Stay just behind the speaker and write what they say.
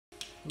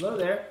Hello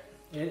there.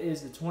 It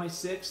is the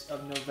 26th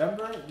of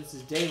November. This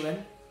is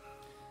Daylen,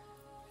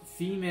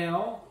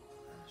 female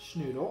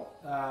schnoodle.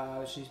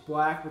 She's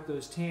black with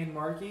those tan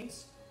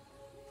markings.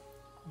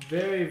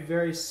 Very,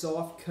 very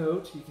soft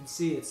coat. You can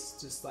see it's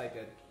just like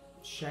a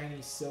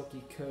shiny,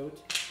 silky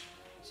coat.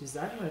 She says,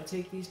 I'm going to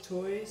take these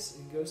toys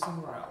and go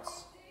somewhere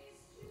else.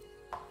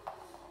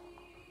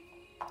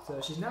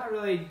 So she's not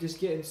really just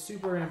getting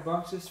super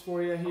rambunctious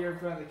for you here in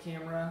front of the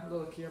camera. A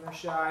little camera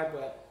shy,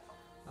 but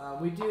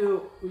we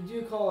do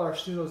call our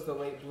schnoodles the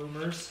late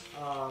bloomers.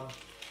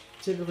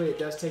 Typically it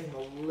does take them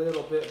a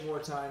little bit more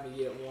time to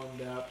get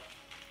warmed up,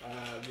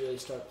 really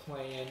start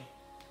playing,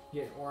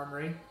 get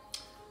ornery.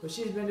 But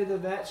she's been to the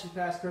vet, she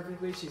passed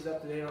perfectly, she's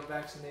up to date on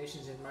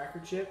vaccinations and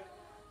microchip.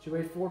 She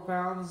weighed 4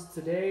 pounds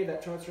today,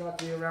 that charts her out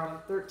to be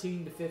around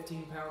 13 to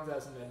 15 pounds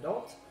as an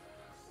adult.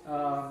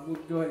 We'll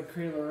go ahead and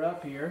cradle her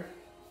up here.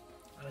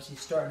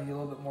 She's starting to get a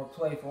little bit more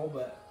playful,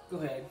 but go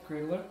ahead,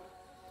 cradle her.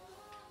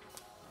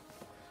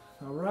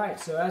 Alright,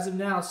 so as of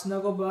now,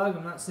 Snugglebug,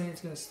 I'm not saying it's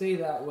going to stay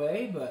that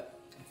way, but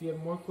if you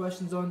have more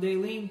questions on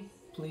Daylen,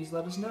 please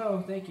let us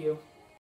know. Thank you.